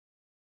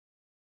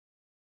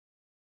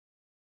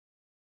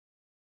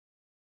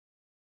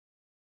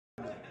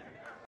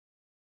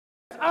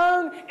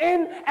earn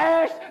in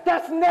ash,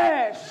 that's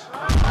Nash.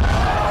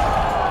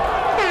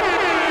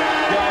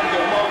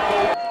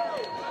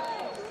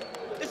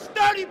 It's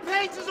 30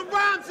 pages of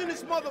rhymes in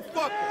this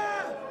motherfucker.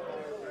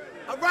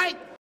 All right?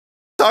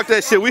 Talk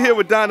that shit. We here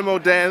with Dynamo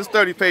Dan. It's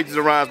 30 pages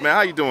of rhymes, man.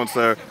 How you doing,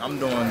 sir? I'm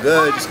doing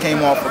good. Just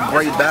came off a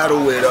great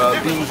battle with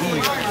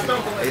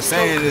BHeath. They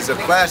saying it's a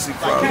classic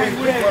from me.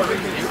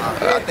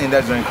 I think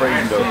that's going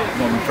crazy though. It's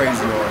gonna be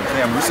crazy on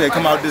camera. You said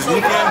come out this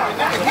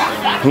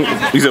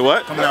weekend? You said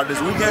what? Coming out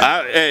this weekend?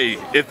 Hey,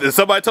 if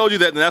somebody told you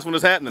that, then that's when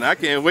it's happening. I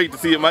can't wait to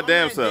see it my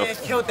damn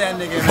self. Killed that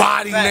nigga.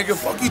 Body, nigga.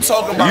 Fuck you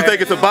talking about? You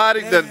think it's a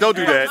body? Don't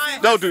do that.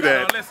 Don't do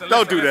that.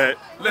 Don't do that.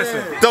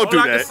 Listen, don't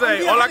do that.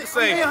 All I can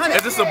say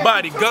is it's a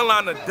body. Gun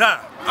line to die.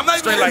 I'm not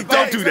straight like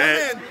don't do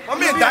that. I'm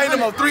in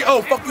Dynamo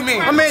 3-0. Fuck you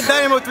mean? I'm in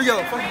Dynamo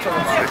 3-0. Fuck you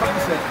talking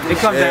about? It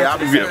comes down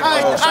to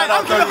shout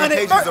out 30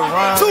 pages of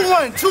rhymes.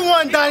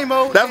 2-1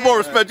 Dynamo. That's more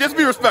respect. Just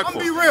be respectful.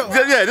 I'm be real.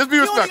 Yeah, just be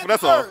respectful.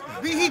 That's all.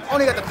 BHeath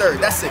only got the third.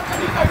 That's it.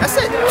 That's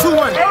it.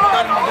 2-1.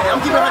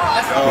 I'm keeping it.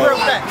 That's real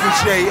fact.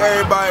 Appreciate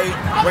everybody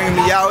bringing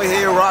me out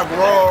here. Rock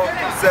Raw,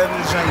 7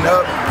 and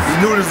up. You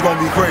knew this was gonna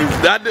be crazy.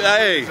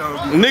 Hey,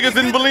 niggas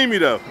didn't believe me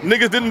though.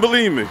 Niggas didn't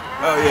believe me.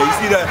 Oh yeah, you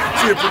see that?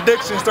 See the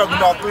predictions talking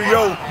about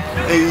 3-0.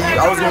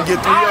 I was gonna get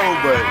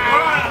 3-0, but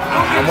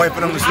I'm waiting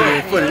for them to see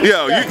the footage.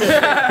 Yo, you.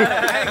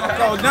 I ain't gonna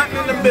call nothing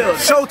in the building.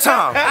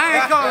 Showtime.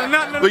 I ain't calling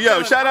nothing in the But yo,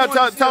 building. shout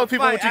out, tell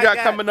people what you got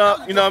coming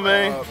up. You know what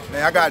I mean?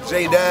 Man, I got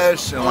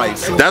J-Dash and like.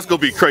 That's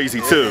gonna be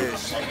crazy too.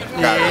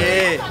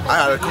 I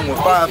gotta come with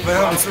 5 for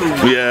him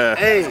too. Yeah.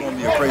 It's gonna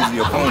be a crazy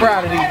opponent. I'm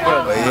proud of these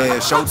brothers. But yeah,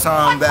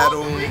 Showtime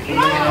battle. You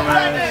know what I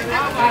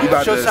mean? We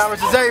about Showtime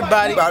versus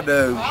everybody. We about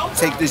to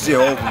take this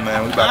year over,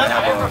 man. We about to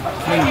have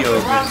plenty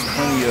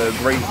of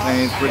great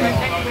things.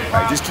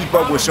 Just keep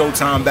up with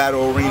Showtime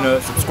Battle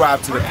Arena.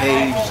 Subscribe to the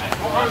page.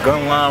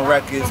 Gunline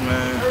Records,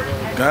 man.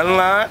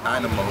 Gunline.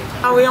 Dynamo.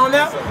 Are we on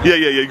that? Yeah,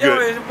 Yo,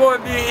 good. it's your boy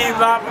BHeath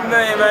live from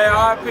name, man.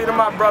 RP to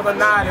my brother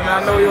Noddy,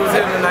 man. I know he was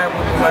here tonight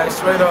with me, man.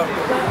 Straight up.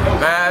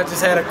 Man, I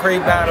just had a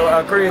crazy battle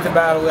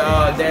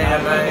with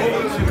Dan,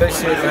 man. Good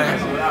shit, man.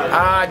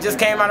 I just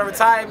came out of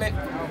retirement.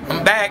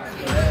 I'm back.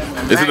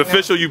 Is it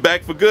official? You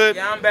back for good?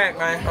 Yeah, I'm back,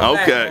 man.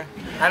 Okay.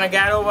 I done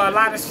got over a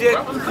lot of shit.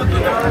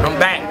 I'm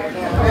back.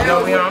 You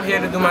know, I'm here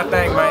to do my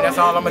thing, man. That's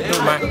all I'm gonna do,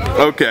 man.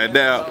 Okay,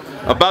 now,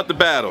 about the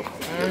battle.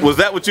 Was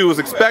that what you was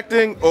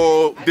expecting,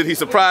 or did he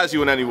surprise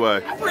you in any way?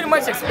 I pretty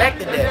much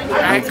expected that.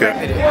 I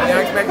expected it.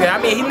 I expected it.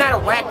 I mean, he's not a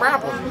whack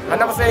rapper. I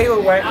never said he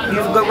was whack.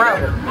 He's a good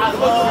rapper.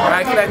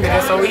 I expected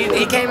it. So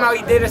he came out,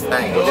 he did his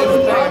thing.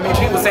 I mean,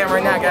 people saying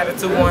right now I got a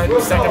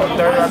 2-1, second and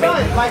third. I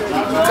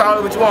mean, call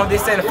it what you want. They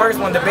say the first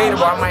one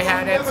debatable. I might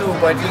have that too,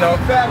 but you know,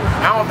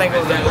 I don't think it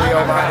was that real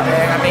about it,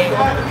 man. I mean,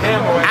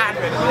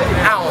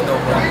 I don't know,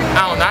 bro.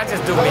 I don't know. I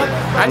just do me.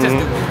 I just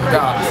do me.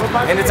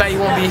 Regardless. Anytime you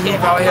want to be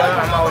Heath out here,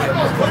 I'm out here.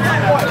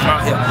 I'm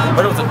out here.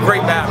 But it was a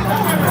great battle.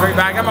 Great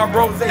battle. I got my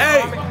bros.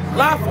 Hey,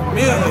 live for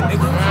million,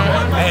 nigga.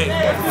 Hey,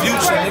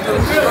 future, nigga.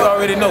 You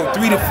already know.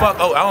 3-0.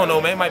 I don't know,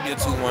 man. It might be a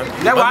 2-1.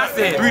 That's what I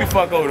said. 3-0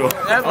 though.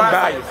 That's what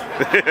I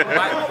said.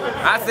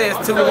 I said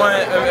it's 2-1.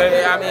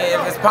 I mean,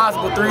 if it's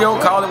possible,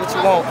 3-0, call it what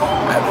you want.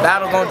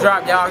 Battle gonna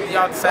drop.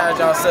 Y'all decide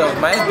yourselves,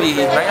 man. It's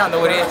BHeath, man. Y'all know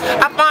what it is.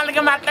 I finally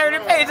got my 30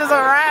 pages of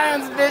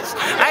rhymes, bitch.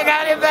 I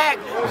got it back.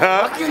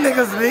 Fuck you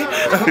niggas, B.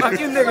 Fuck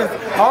you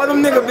niggas. All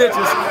them nigga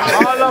bitches.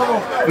 All of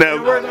them. Now,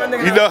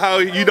 you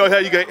know how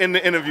you gotta end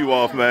the interview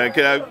off, man.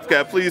 Can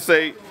I please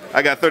say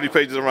I got 30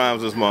 pages of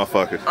rhymes in this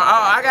motherfucker?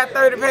 I got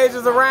 30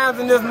 pages of rhymes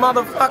in this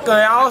motherfucker.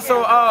 And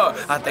also,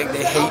 I think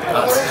they hate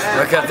us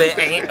because they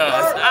ain't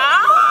us.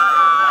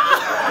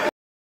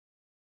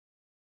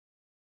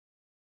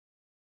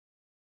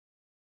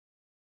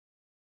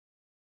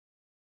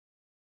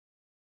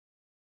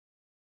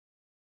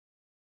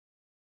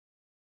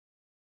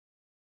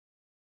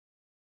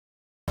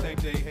 I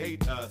think they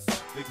hate us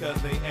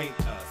because they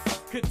ain't us.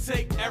 Could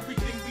take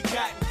everything we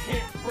got and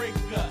can't break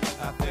us.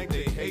 I think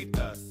they hate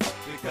us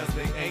because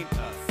they ain't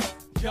us.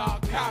 Y'all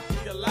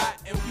copy a lot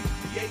and we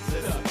create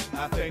stuff.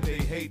 I think they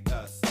hate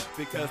us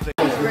because they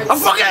I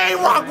fucking ain't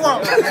rock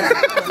wrong.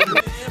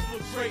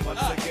 infiltrate us.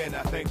 Once again,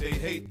 I think they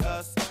hate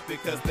us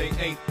because they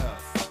ain't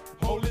us.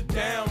 Hold it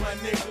down, my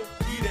nigga.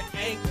 We the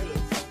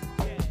anchors.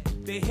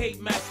 They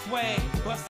hate my swag.